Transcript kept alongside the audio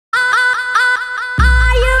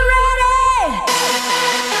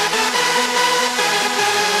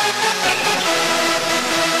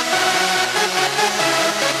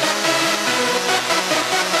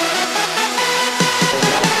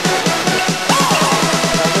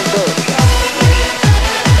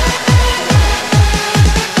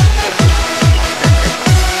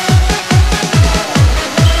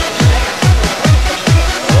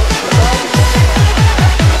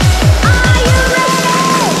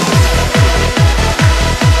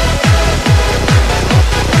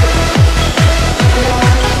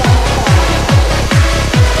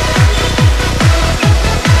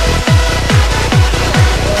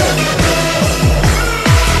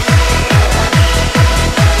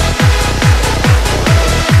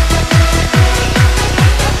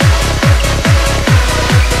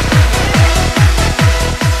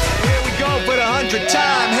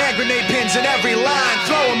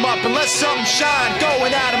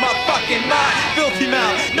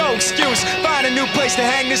excuse. Find a new place to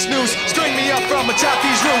hang this noose. String me up from atop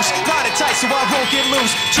these roofs. Knot it tight so I won't get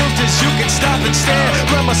loose. Truth is you can stop and stare.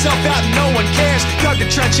 Run myself out and no one cares. Dug the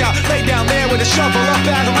trench out, lay down there with a shovel up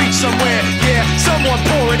out of reach somewhere. Yeah, someone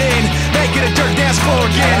pour it in. Make it a dirt dance floor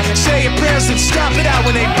again. Say your prayers and stop it out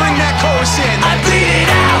when they bring that chorus in. I bleed it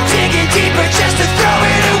out, digging deeper just to throw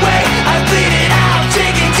it away. I bleed it out,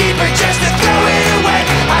 digging deeper just to throw it away.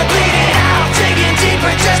 I bleed it out, digging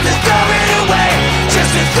deeper just to throw it away.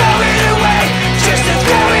 Just to throw it away, just to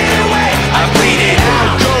throw it away. I bleed it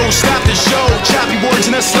out. Go, stop the show. Choppy words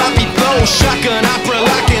and a sloppy flow. Shotgun opera,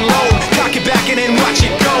 lock and load. Cock it back and then watch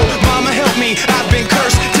it go. Mama help me, I've been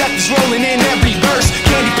cursed. Death is rolling in every verse.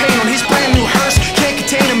 Candy paint on his brand new hearse. Can't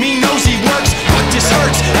contain him, he knows he works. But this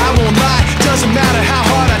hurts, I won't lie. Doesn't matter how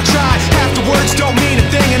hard I try. Half the words don't mean a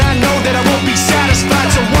thing, and I know that I won't be satisfied.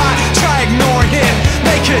 So why try ignoring him?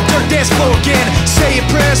 Make it a dirt dance floor again. Say your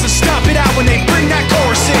prayers and stop